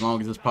 bruh. As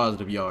long as it's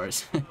positive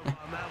yards. On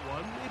that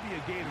one,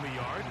 maybe a gain of a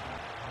yard.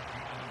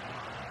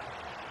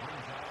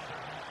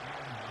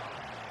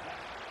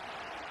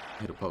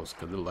 Hit a post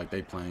because it look like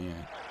they playing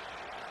in.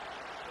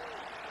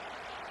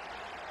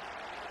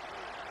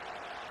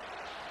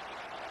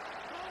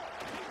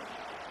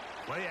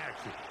 Play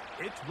action.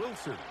 It's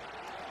Wilson.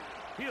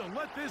 He'll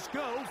let this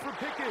go for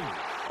Pickens.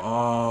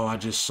 Oh,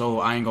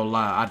 I ain't gonna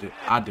lie.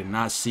 I did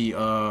not see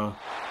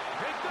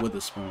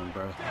Witherspoon,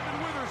 bro.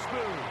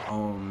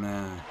 Oh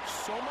man.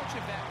 So much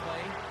of that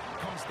play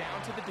comes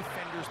down to the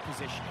defender's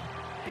positioning.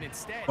 And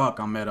instead, Fuck,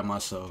 I'm mad at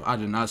myself. I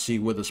did not see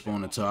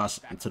Witherspoon until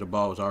the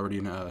ball was already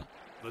in the air.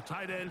 The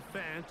tight end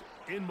Fant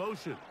in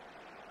motion.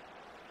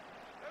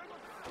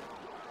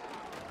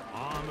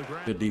 On the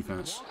ground. Good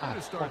defense.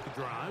 To start the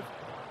drive.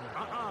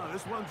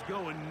 This one's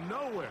going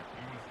nowhere.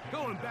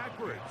 Going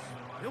backwards.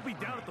 He'll be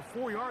down at the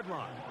 4-yard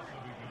line.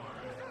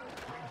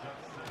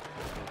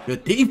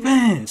 Good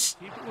defense.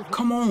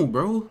 Come on,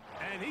 bro.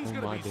 And he's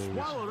going to be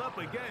swallowed up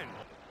again.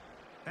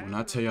 When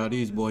I tell y'all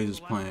these boys is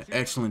playing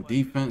excellent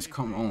defense,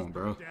 come on,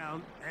 bro.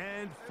 Down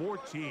and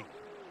 14.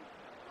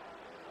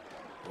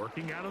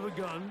 Working out of the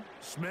gun,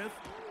 Smith.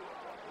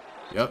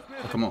 Yep,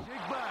 come on.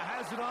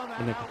 Has it on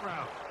that out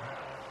route.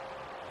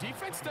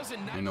 defense doesn't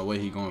Ain't no way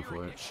he going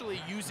for it. Actually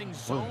using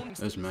zones.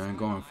 This man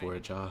going for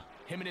it, y'all.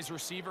 Him and his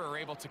receiver are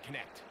able to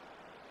connect.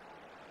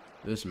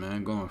 This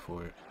man going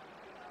for it.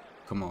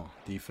 Come on,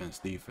 defense,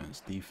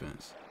 defense,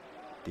 defense,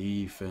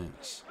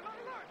 defense.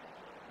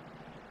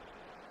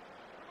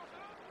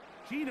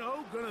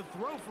 Gino gonna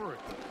throw for it.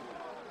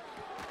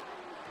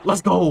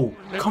 Let's go.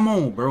 Come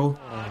on, bro.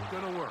 Not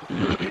gonna work.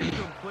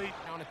 Incomplete.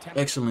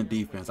 Excellent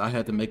defense. I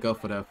had to make up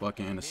for that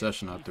fucking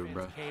interception I threw,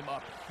 bro. Came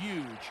up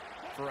huge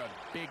for a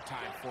big-time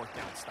fourth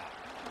down stop.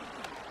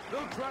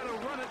 They'll try to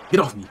run it.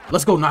 Get off me.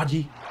 Let's go,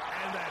 Najee.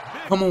 And that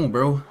big Come on,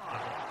 bro.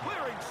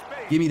 clearing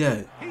space. Give me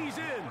that. He's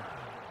in.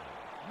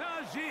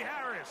 Najee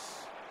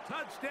Harris.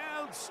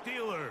 Touchdown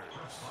Steelers.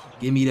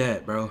 Give me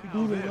that, bro.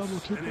 Now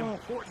this, an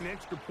important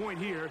extra point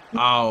here.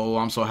 Oh,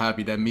 I'm so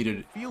happy that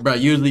meter. Bro,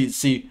 usually,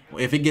 see,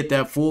 if it get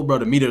that full, bro,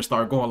 the meter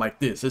start going like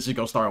this. It's just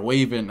going to start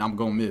waving, I'm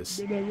going to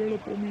miss.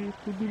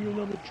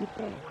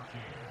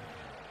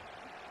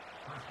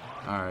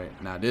 All right,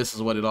 now this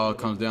is what it all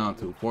comes down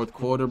to. Fourth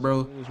quarter,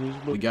 bro,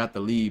 we got the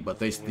lead, but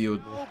they still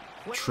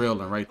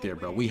trailing right there,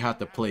 bro. We have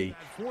to play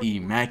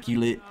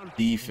immaculate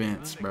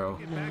defense, bro.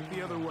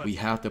 We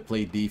have to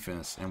play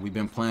defense, and we've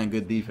been playing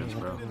good defense,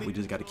 bro. We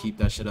just got to keep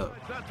that shit up.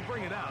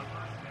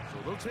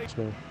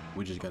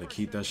 We just got to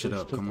keep that shit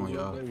up. Come on,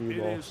 y'all. It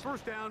is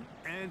first down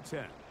and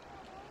 10.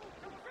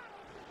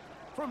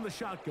 From the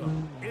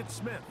shotgun, it's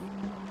Smith.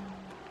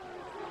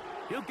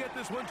 He'll get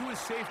this one to his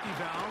safety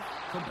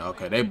valve.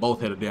 Okay, they both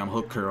hit a damn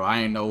hook curl. I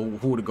ain't know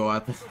who to go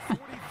after.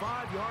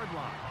 45-yard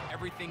line.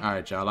 Everything. All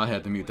right, y'all. I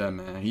had to mute that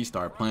man. He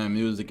started playing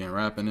music and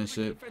rapping and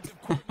shit.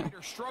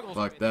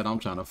 Fuck that. I'm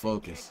trying to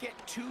focus. Get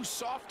too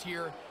soft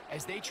here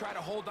as they try to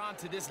hold on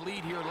to this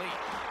lead here late.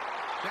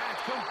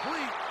 That's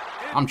complete.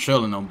 I'm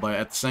trailing them, but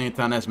at the same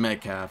time, that's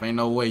Metcalf. Ain't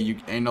no way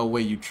you.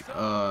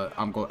 I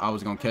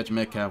was gonna catch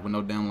Metcalf with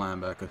no damn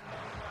linebacker.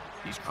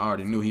 I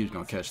already knew he was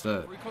gonna catch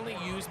that. Frequently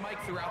used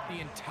Mike throughout the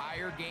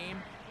entire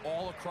game,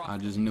 all across. I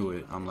just knew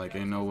it. I'm like,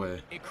 ain't no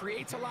way. It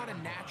creates a lot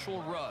of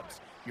natural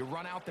rubs. You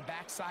run out the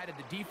backside of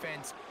the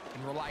defense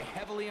and rely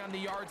heavily on the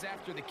yards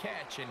after the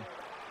catch, and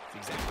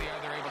it's exactly how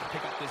they're able to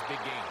pick up this big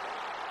game.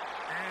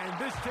 And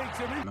this takes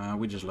him in. Man,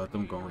 we just let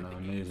them go on the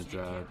amazing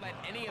drive.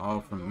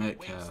 All from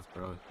Metcalf,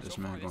 bro. This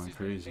man going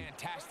crazy.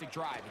 Fantastic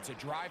drive. It's a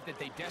drive that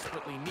they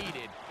desperately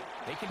needed.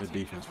 They can Good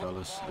defense,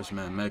 fellas. This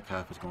man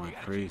Metcalf is going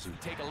crazy.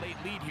 take a late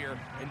lead here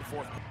in the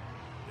fourth.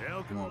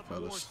 They'll Come on, go for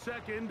fellas.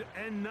 2nd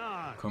and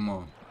 9. Come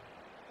on.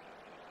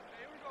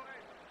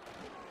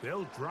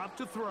 They'll drop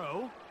to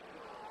throw.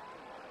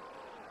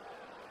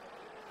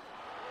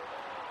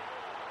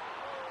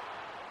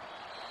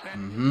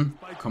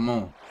 Come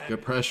on.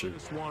 Good pressure.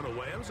 This one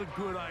away. That was a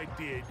good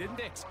idea, didn't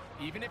it?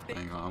 Even if they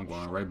Hang on, I'm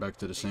going right back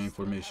to the same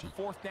formation.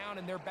 4th down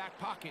in their back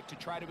pocket to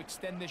try to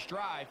extend this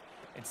drive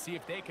and see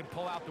if they can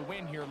pull out the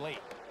win here late.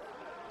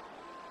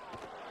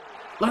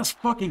 Let's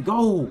fucking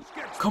go.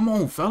 Come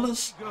on,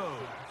 fellas. Goes.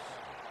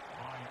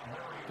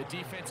 The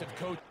defensive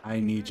coach. I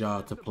need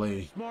y'all to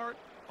play Smart.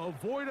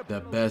 Avoid a the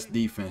penalty best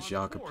defense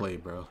y'all on could 4th play,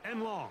 bro.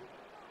 and long.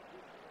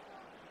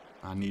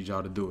 I need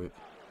y'all to do it.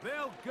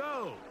 They'll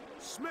go.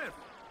 Smith.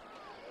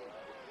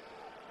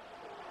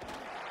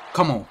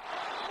 Come on.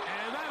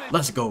 And that is,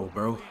 Let's go,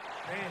 bro.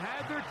 they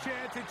had their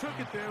chance. They took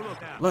it there.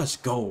 Look out. Let's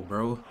go,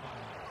 bro.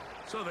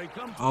 So they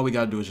come to All we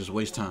got to do is just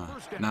waste time.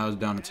 Now it's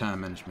down to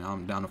time management.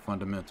 I'm down to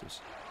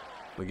fundamentals.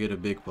 Forget a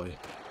big play.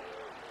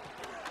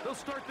 they'll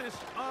start this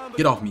on the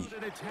Get off me.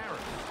 and it's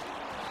Harris.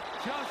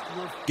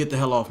 Just Get the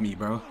hell off me,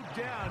 bro.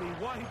 down.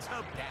 He winds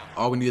up Down.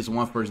 All we need is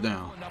one first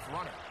down. Enough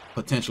runner.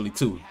 Potentially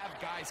two.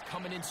 Have guys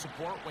coming in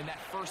support when that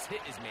first hit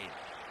is made.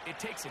 It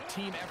takes a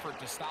team effort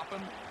to stop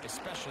him,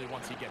 especially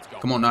once he gets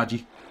going. Come on,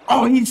 Najee.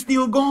 Oh, he's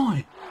still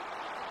going.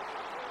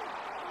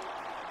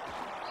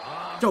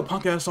 Yo,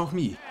 punk ass off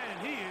me.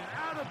 and he is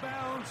out of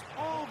bounds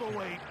all the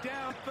way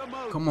down the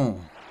moat. Come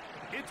on.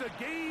 It's a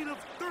gain of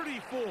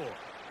 34.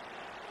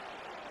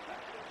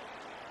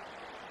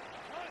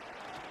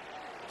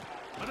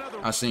 Another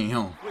I seen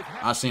him.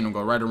 I seen him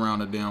go right around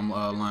the damn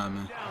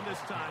lineman. down this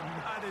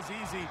time. Not as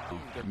easy.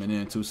 A minute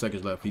and 2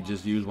 seconds left. He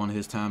just used one of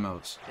his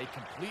timeouts. They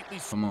completely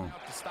Come on.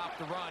 out to stop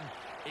the run,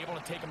 able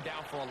to take him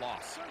down for a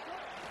loss.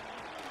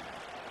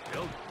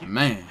 They'll get-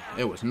 Man,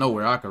 it was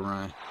nowhere I could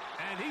run.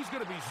 And he's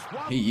going to be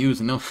swapped. He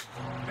using them.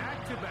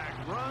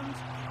 Back-to-back runs.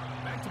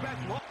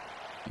 Back-to-back long.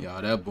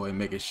 Y'all, that boy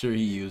making sure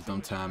he used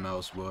them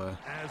timeouts, boy.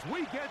 As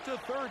we get to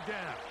 3rd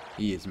down.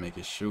 He is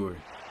making sure.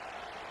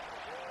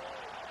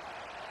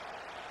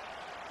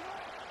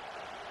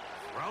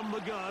 From the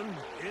gun,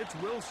 it's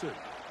Wilson.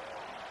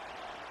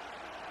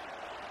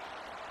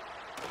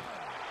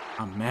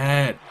 I'm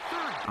mad.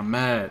 I'm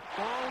mad.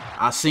 Ball.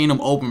 I seen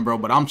him open, bro,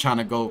 but I'm trying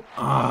to go.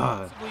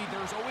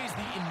 There's always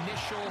the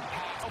initial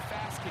pass. How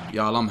fast can you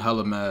Y'all, I'm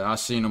hella mad. I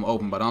seen him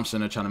open, but I'm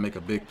sitting there trying to make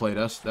a big play.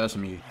 That's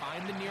me.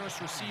 find the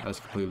nearest receiver? That's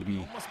completely me.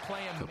 Almost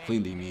play him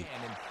Completely man me. to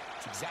man, and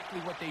it's exactly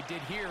what they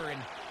did here,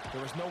 and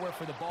there was nowhere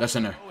for the ball That's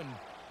in to there. go, and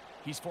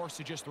he's forced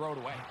to just throw it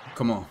away.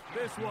 Come on.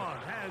 This one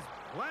has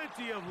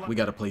plenty of. We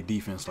got to play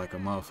defense like a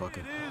motherfucker.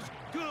 It is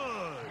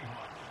good.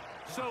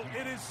 So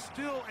it is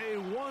still a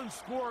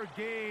one-score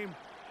game,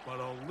 but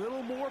a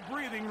little more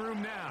breathing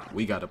room now.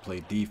 We got to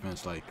play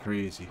defense like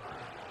crazy.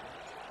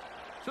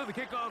 So the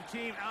kickoff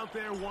team out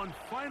there one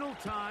final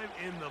time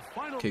in the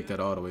final. Kick that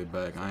all the way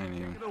back. I ain't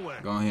even.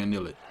 Go ahead and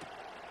kneel it.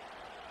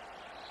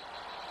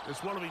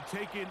 This one will be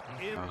taken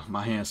in.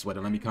 My hands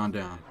sweating. Let me calm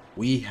down.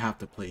 We have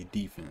to play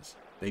defense.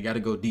 They got to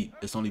go deep.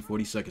 It's only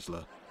 40 seconds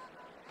left.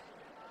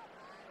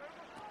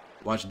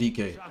 Watch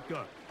DK.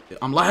 Shotgun.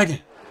 I'm lagging.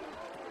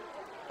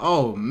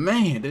 Oh,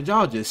 man. Did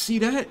y'all just see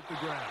that? The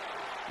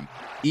ground.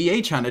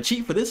 EA trying to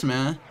cheat for this,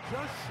 man.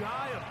 Just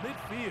shy of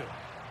midfield.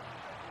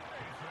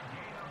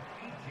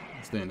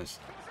 Stay in this.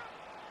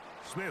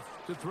 Smith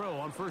to throw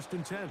on 1st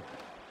and 10.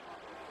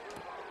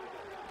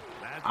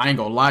 I ain't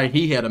gonna lie.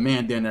 He had a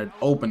man down there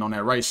open on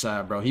that right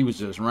side, bro. He was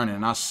just running,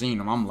 and I seen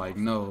him. I'm like,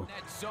 no.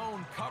 That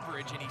zone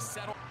coverage, and he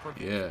settled for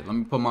Yeah, let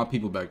me put my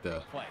people back there.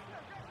 play.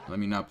 Let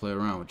me not play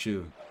around with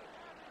you.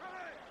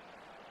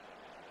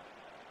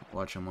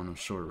 Watch him on them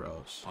short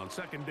routes. On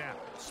 2nd down,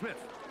 Smith.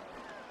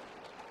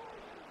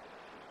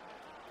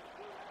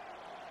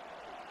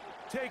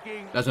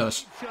 Taking That's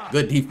us. shot.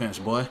 Good defense,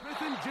 boy.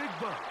 Smith and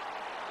Jigba.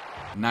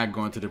 Not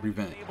going to the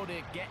prevent. Able to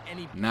get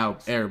any Now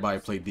everybody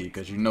play D,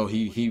 because you know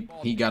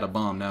he got a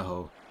bomb that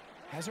hole.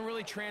 hasn't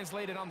really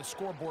translated on the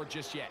scoreboard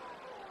just yet.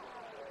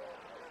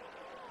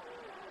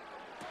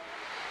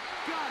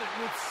 Got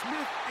it with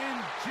Smith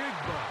and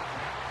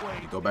Jigba.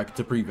 Wait, Go back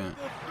to prevent.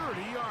 the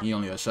 30-yard. He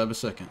only has 7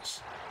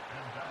 seconds.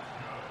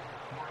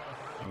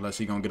 Unless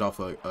he gonna get off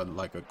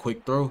like a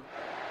quick throw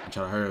and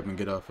try to hurry up and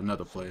get off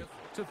another play.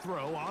 To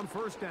throw on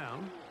 1st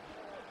down.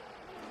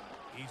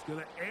 He's going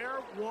to air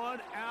one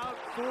out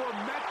for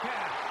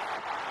Metcalf.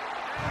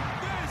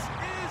 And this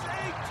is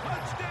a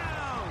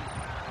touchdown.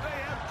 They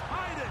have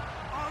tied it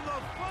on the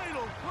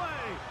final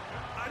play.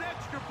 An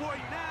extra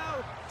point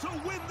now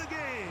to win the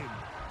game.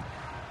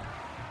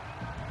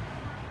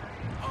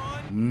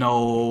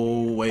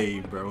 No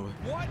way, bro.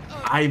 What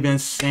I've been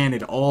saying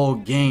it all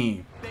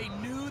game. they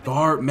knew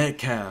Guard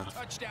Metcalf.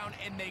 touchdown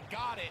and they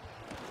got it.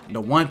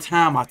 The one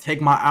time I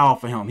take my eye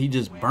off of him, he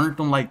just burnt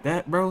him like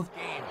that, bro.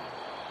 Game.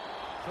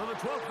 So the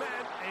 12th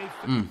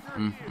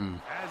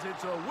man, as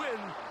it's a win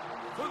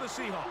for the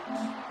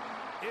Seahawks.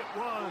 It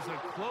was a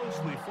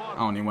closely fought. I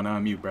don't even want to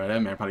unmute, bro.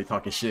 That man probably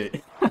talking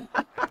shit. They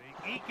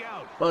eke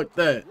out. Fuck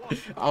that.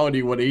 I don't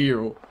even want to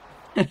hear him.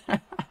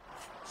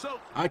 So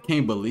I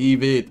can't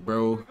believe it,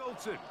 bro.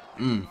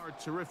 Goldson, our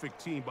terrific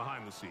team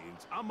behind the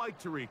scenes. I'm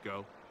Mike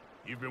Tirico.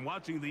 You've been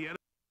watching the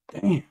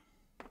Damn.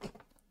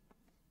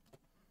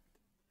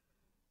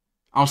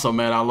 I'm so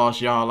mad I lost,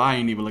 y'all. I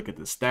ain't even look at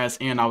the stats,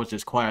 and I was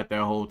just quiet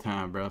that whole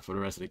time, bro, for the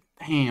rest of the...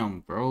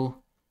 Damn, bro.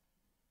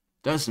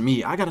 That's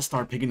me. I got to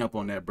start picking up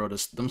on that, bro.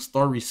 Them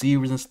star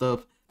receivers and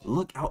stuff.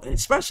 Look out,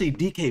 especially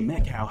DK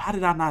Metcalf. How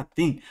did I not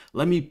think?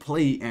 Let me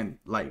play and,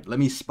 like, let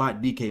me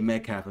spot DK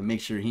Metcalf and make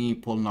sure he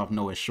ain't pulling off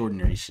no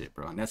extraordinary shit,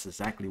 bro. And that's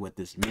exactly what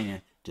this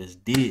man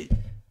just did.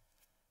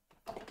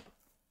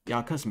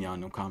 Y'all cuss me out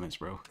in them comments,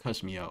 bro.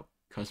 Cuss me out.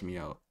 Cuss me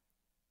out.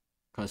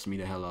 Cuss me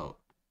the hell out.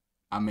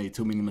 I made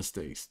too many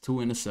mistakes. 2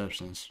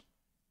 interceptions.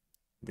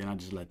 Then I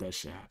just let that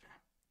shit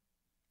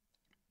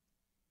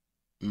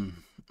happen.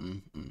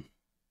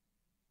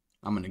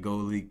 I'm in the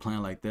gold league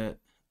playing like that.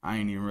 I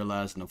ain't even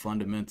realizing the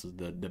fundamentals,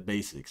 the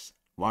basics.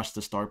 Watch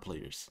the star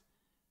players.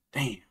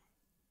 Damn.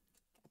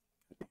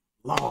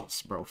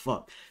 Lost, bro.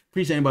 Fuck.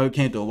 Appreciate anybody who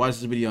came through. Watch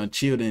this video and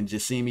chilled and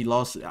just seeing me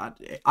lost.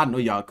 I know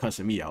y'all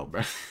cussing me out,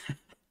 bro.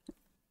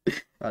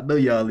 I know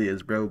y'all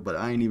is, bro. But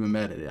I ain't even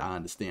mad at it. I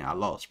understand. I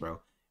lost, bro.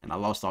 And I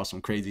lost off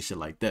some crazy shit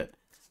like that.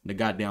 The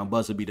goddamn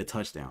buzzer be the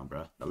touchdown,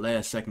 bro. The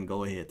last second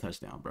go ahead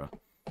touchdown, bro.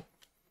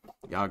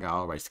 Y'all got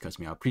all rights to cuss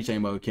me out. Appreciate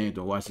anybody who came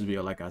through and watch this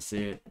video. Like I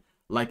said,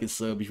 like and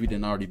sub if you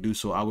didn't already do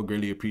so. I would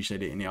greatly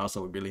appreciate it. And it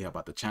also would really help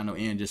out the channel.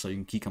 And just so you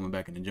can keep coming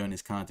back and enjoying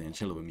this content and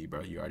chilling with me,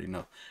 bro. You already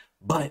know.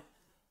 But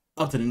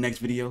up to the next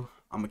video.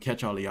 I'm going to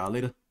catch all of y'all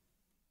later.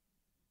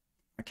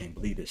 I can't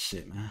believe this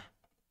shit, man.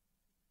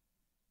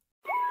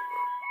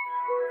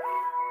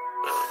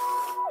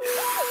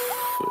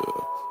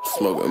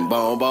 Smoking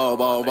ball.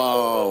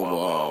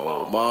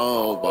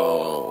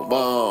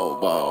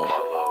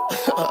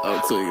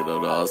 I'm tweaking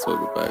on I'll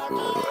smoke it back.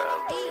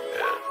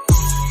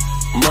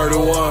 Murder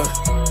 1,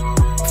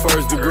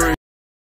 first degree.